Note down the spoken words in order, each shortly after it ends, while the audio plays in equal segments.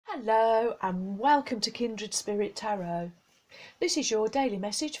Hello and welcome to Kindred Spirit Tarot. This is your daily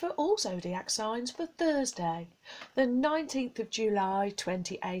message for all zodiac signs for Thursday, the 19th of July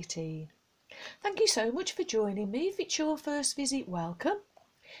 2018. Thank you so much for joining me. If it's your first visit, welcome.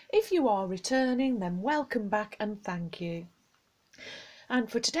 If you are returning, then welcome back and thank you.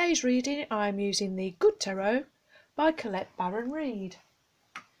 And for today's reading, I'm using the Good Tarot by Colette Baron Reid.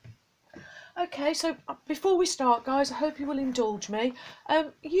 Okay, so before we start, guys, I hope you will indulge me.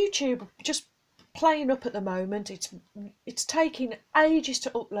 YouTube just playing up at the moment. It's taking ages to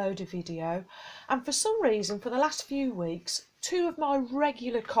upload a video, and for some reason, for the last few weeks, two of my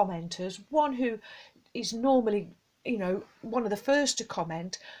regular commenters, one who is normally, one of the first to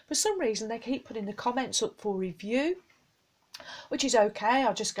comment, for some reason they keep putting the comments up for review, which is okay.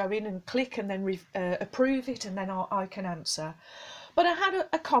 I'll just go in and click and then approve it, and then I can answer. But I had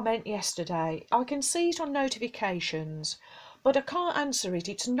a comment yesterday. I can see it on notifications, but I can't answer it.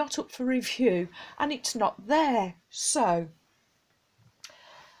 It's not up for review and it's not there. So,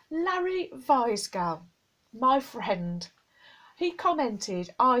 Larry Weisgal, my friend, he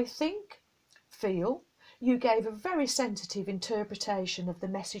commented, I feel you gave a very sensitive interpretation of the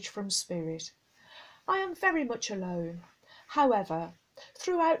message from Spirit. I am very much alone. However,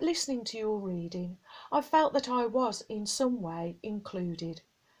 throughout listening to your reading, I felt that I was in some way included.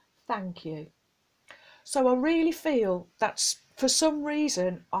 Thank you. So I really feel that for some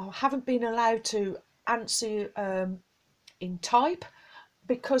reason I haven't been allowed to answer in type,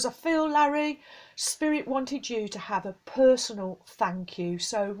 because I feel, Larry, Spirit wanted you to have a personal thank you.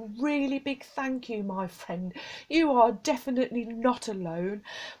 So really big thank you, my friend. You are definitely not alone.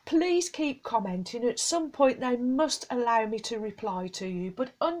 Please keep commenting. At some point they must allow me to reply to you.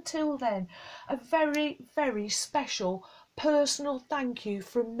 But until then, a very, very special personal thank you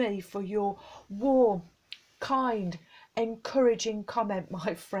from me for your warm, kind, encouraging comment,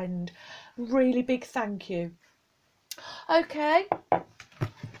 my friend. Really big thank you. Okay.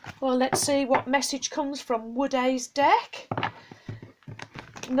 Well, let's see what message comes from Wooday's deck.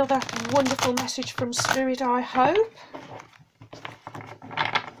 Another wonderful message from Spirit, I hope.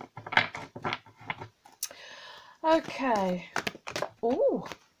 Okay. Oh,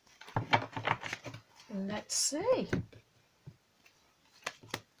 let's see.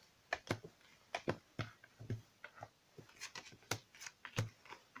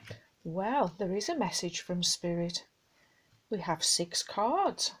 Well, there is a message from Spirit. We have 6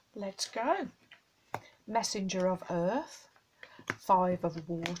 cards. Let's go. Messenger of Earth, 5 of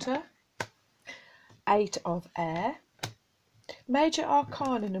Water, 8 of Air, Major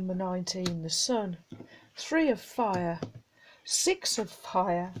Arcana number 19, the Sun, 3 of Fire, 6 of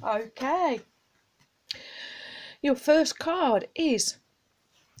Fire. Okay. Your first card is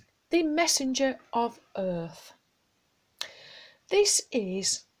the Messenger of Earth. This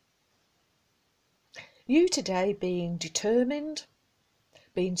is you today being determined,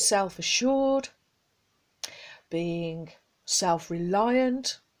 being self-assured, being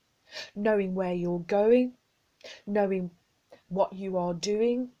self-reliant, knowing where you're going, knowing what you are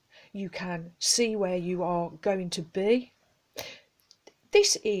doing. You can see where you are going to be.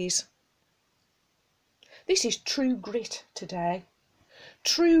 This is true grit today.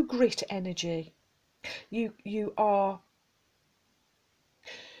 True grit energy. You are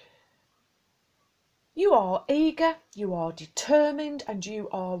eager, you are determined, and you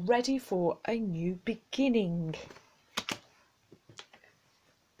are ready for a new beginning.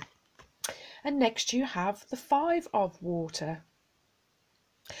 And next you have the 5 of Water.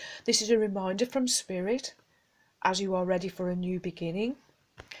 This is a reminder from Spirit, as you are ready for a new beginning,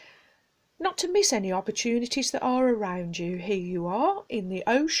 not to miss any opportunities that are around you. Here you are in the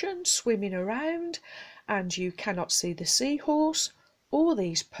ocean, swimming around, and you cannot see the seahorse or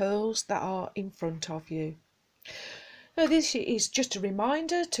these pearls that are in front of you. So this is just a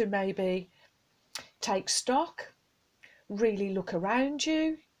reminder to maybe take stock, really look around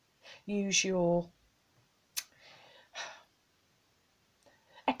you, use your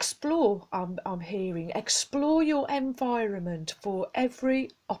explore. I'm hearing explore your environment for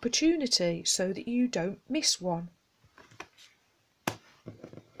every opportunity so that you don't miss one.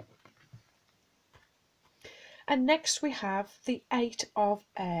 And next we have the 8 of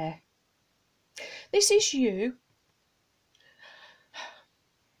Air. This is you.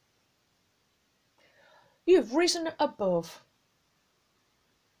 You've risen above.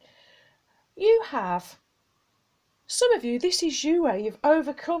 You have, some of you, this is you where you've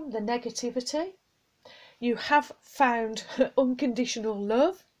overcome the negativity. You have found unconditional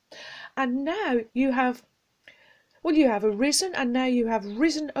love. And now you have arisen, and now you have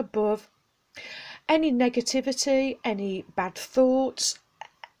risen above any negativity, any bad thoughts,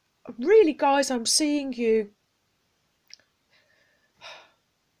 really, guys, I'm seeing you.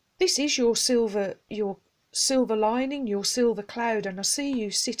 This is your silver lining, your silver cloud, and I see you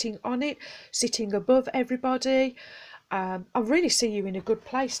sitting on it, sitting above everybody. I really see you in a good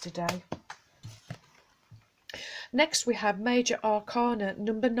place today. Next, we have Major Arcana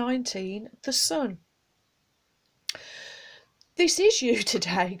number 19, the Sun. This is you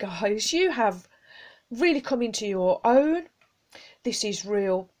today, guys. You have really come into your own. This is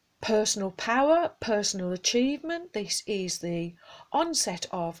real personal power, personal achievement. This is the onset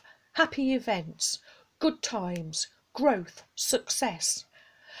of happy events, good times, growth, success.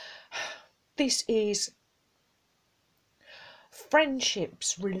 This is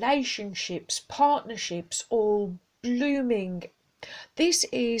friendships, relationships, partnerships, all blooming. This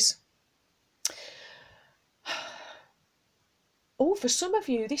is, for some of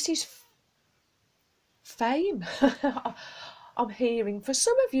you, this is fame. I'm hearing for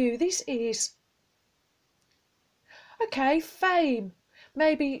some of you, this is, okay, fame.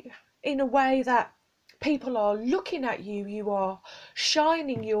 Maybe in a way that people are looking at you, you are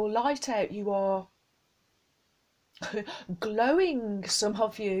shining your light out, you are glowing, some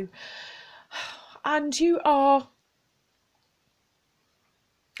of you, and you are,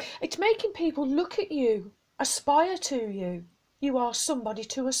 it's making people look at you, aspire to you. You are somebody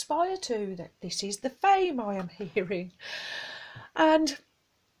to aspire to. That this is the fame I am hearing. And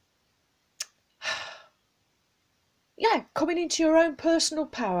yeah, coming into your own personal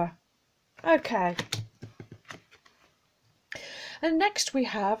power. Okay. And next we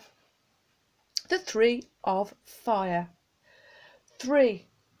have the 3 of Fire. 3,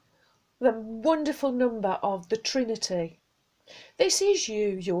 the wonderful number of the Trinity. This is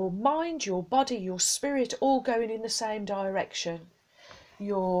you, your mind, your body, your spirit, all going in the same direction.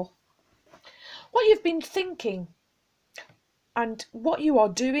 What you've been thinking and what you are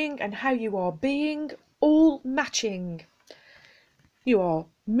doing and how you are being, all matching. You are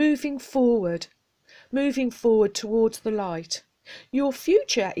moving forward towards the light. Your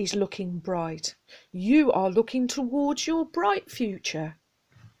future is looking bright. You are looking towards your bright future.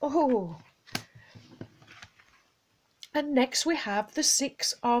 Oh. And next we have the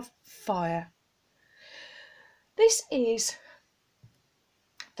 6 of Fire. This is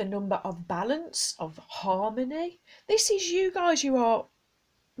the number of balance, of harmony. This is you guys, you are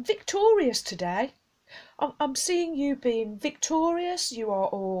victorious today. I'm seeing you being victorious. You are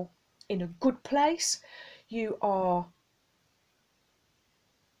all in a good place. You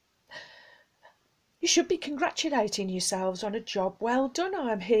should be congratulating yourselves on a job well done,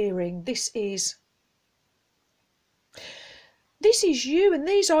 I'm hearing. This is you, and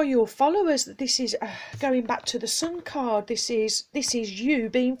these are your followers. This is going back to the Sun card. This is you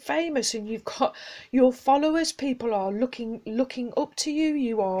being famous, and you've got your followers. People are looking up to you.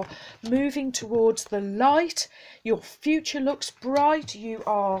 You are moving towards the light. Your future looks bright. You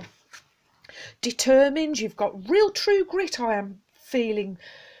are determined. You've got real true grit, I am feeling.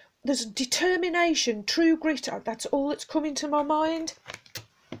 There's determination, true grit. That's all that's coming to my mind.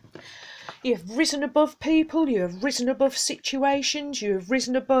 You have risen above people, you have risen above situations, you have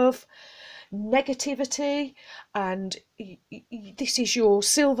risen above negativity, and this is your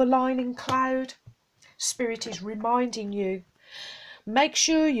silver lining cloud. Spirit is reminding you, make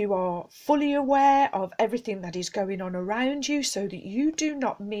sure you are fully aware of everything that is going on around you so that you do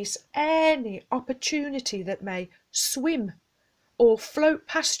not miss any opportunity that may swim or float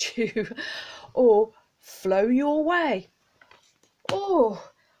past you or flow your way. Oh,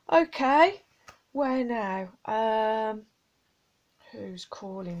 okay. Where now? Who's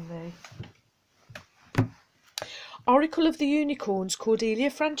calling me? Oracle of the Unicorns, Cordelia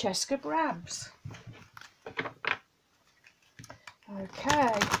Francesca Brabs.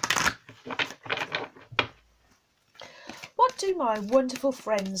 Okay. What do my wonderful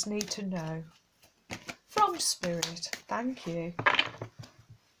friends need to know? From Spirit, thank you.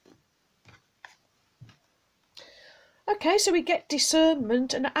 Okay, so we get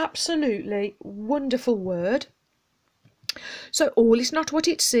discernment, an absolutely wonderful word. So all is not what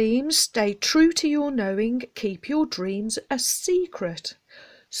it seems. Stay true to your knowing. Keep your dreams a secret.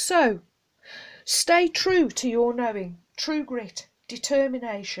 So stay true to your knowing. True grit,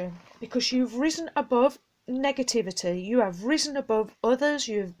 determination, because you've risen above negativity. You have risen above others.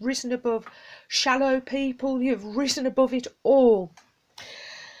 You have risen above shallow people. You have risen above it all.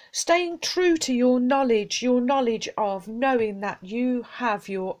 Staying true to your knowledge of knowing that you have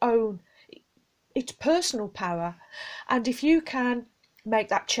your own, it's personal power, and if you can make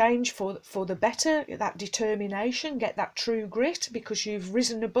that change for the better, that determination, get that true grit, because you've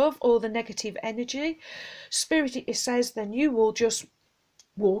risen above all the negative energy, Spirit, it says, then you will just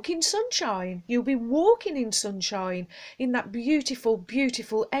walk in sunshine. You'll be walking in sunshine, in that beautiful,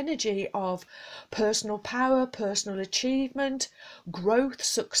 beautiful energy of personal power, personal achievement, growth,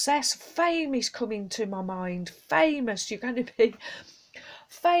 success. Fame is coming to my mind. Famous. You're going to be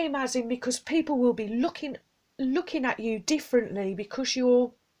fame, as in because people will be looking at you differently because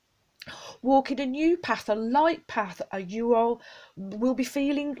you're walking a new path, a light path. Will be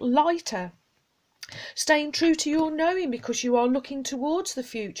feeling lighter. Staying true to your knowing because you are looking towards the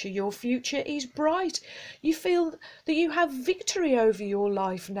future. Your future is bright. You feel that you have victory over your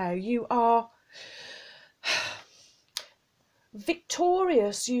life now. You are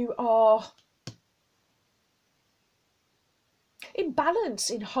victorious. You are in balance,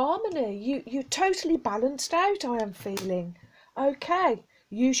 in harmony. You're totally balanced out, I am feeling. Okay,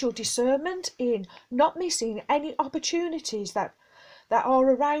 use your discernment in not missing any opportunities that are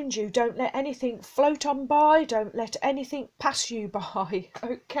around you. Don't let anything float on by. Don't let anything pass you by.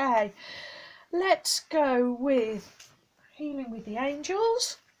 Okay, let's go with Healing with the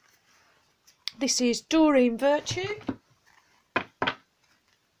Angels. This is Doreen Virtue.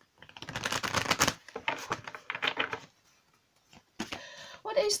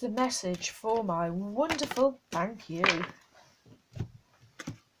 What is the message for my wonderful, thank you.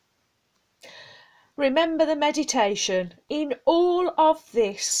 Remember the meditation. In all of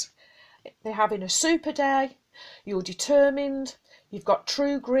this, they're having a super day. You're determined. You've got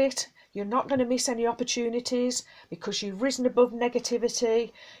true grit. You're not going to miss any opportunities because you've risen above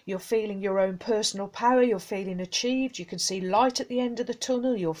negativity. You're feeling your own personal power. You're feeling achieved. You can see light at the end of the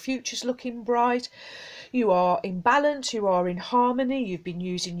tunnel. Your future's looking bright. You are in balance. You are in harmony. You've been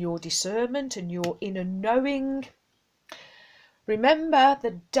using your discernment and your inner knowing. Remember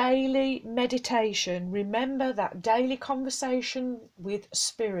the daily meditation. Remember that daily conversation with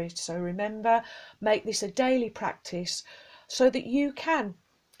Spirit. So remember, make this a daily practice so that you can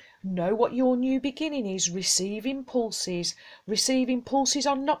know what your new beginning is. Receive impulses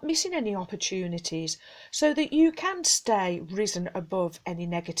on not missing any opportunities so that you can stay risen above any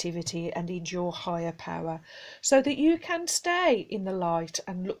negativity and in your higher power, so that you can stay in the light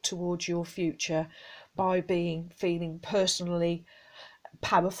and look towards your future by feeling personally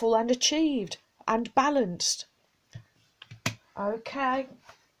powerful and achieved and balanced. Okay,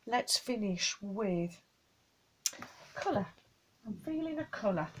 let's finish with colour. I'm feeling a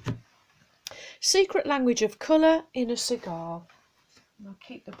colour. Secret language of colour in a cigar. I'll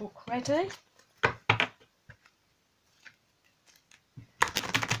keep the book ready.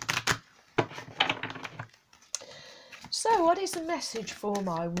 So, what is the message for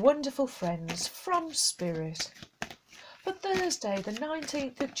my wonderful friends from Spirit for Thursday, the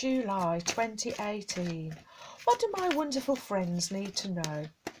 19th of July 2018? What do my wonderful friends need to know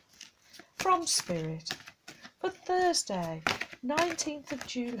from Spirit for Thursday, 19th of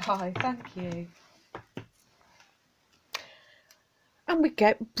July? Thank you. And we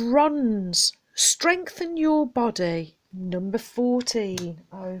get bronze. Strengthen your body. Number 14.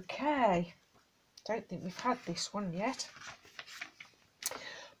 Okay. Don't think we've had this one yet.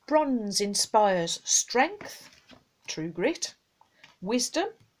 Bronze inspires strength, true grit, wisdom,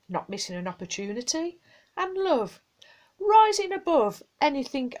 not missing an opportunity, and love, rising above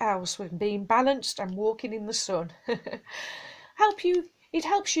anything else with being balanced and walking in the sun. It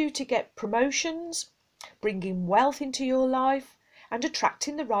helps you to get promotions, bringing wealth into your life and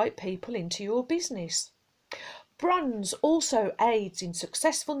attracting the right people into your business. Bronze also aids in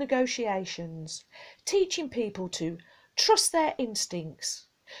successful negotiations, teaching people to trust their instincts.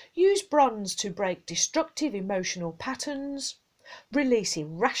 Use bronze to break destructive emotional patterns, release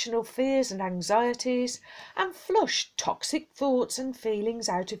irrational fears and anxieties, and flush toxic thoughts and feelings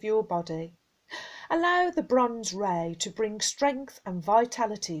out of your body. Allow the bronze ray to bring strength and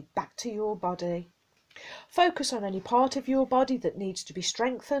vitality back to your body. Focus on any part of your body that needs to be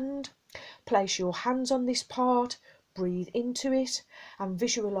strengthened. Place your hands on this part, breathe into it, and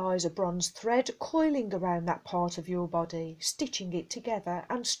visualise a bronze thread coiling around that part of your body, stitching it together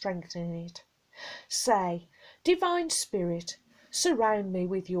and strengthening it. Say, Divine Spirit, surround me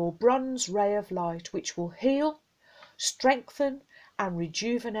with your bronze ray of light, which will heal, strengthen, and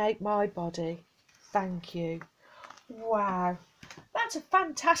rejuvenate my body. Thank you. Wow. That's a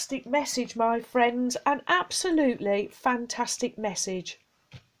fantastic message, my friends, an absolutely fantastic message.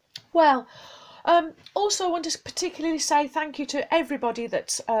 Well, also I want to particularly say thank you to everybody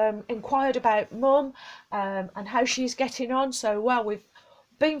that's inquired about Mum and how she's getting on. So, well, we've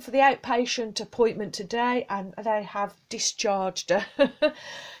been for the outpatient appointment today and they have discharged her.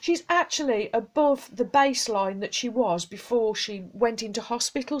 She's actually above the baseline that she was before she went into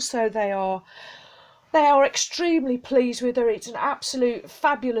hospital, so they are They are extremely pleased with her. It's an absolute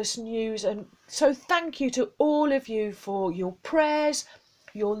fabulous news. And so thank you to all of you for your prayers,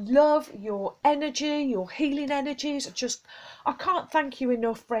 your love, your energy, your healing energies. I can't thank you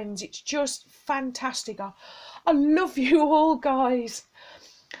enough, friends. It's just fantastic. I love you all, guys.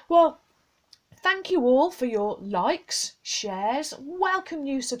 Well, thank you all for your likes, shares, welcome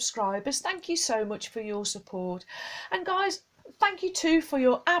new subscribers. Thank you so much for your support. And guys, thank you too for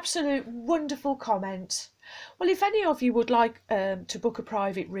your absolute wonderful comments. Well, if any of you would like to book a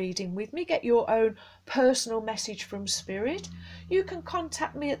private reading with me, get your own personal message from Spirit, you can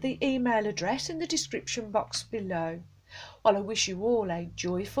contact me at the email address in the description box below. Well, I wish you all a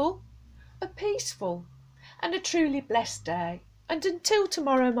joyful, a peaceful, and a truly blessed day. And until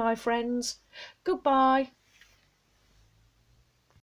tomorrow, my friends, goodbye.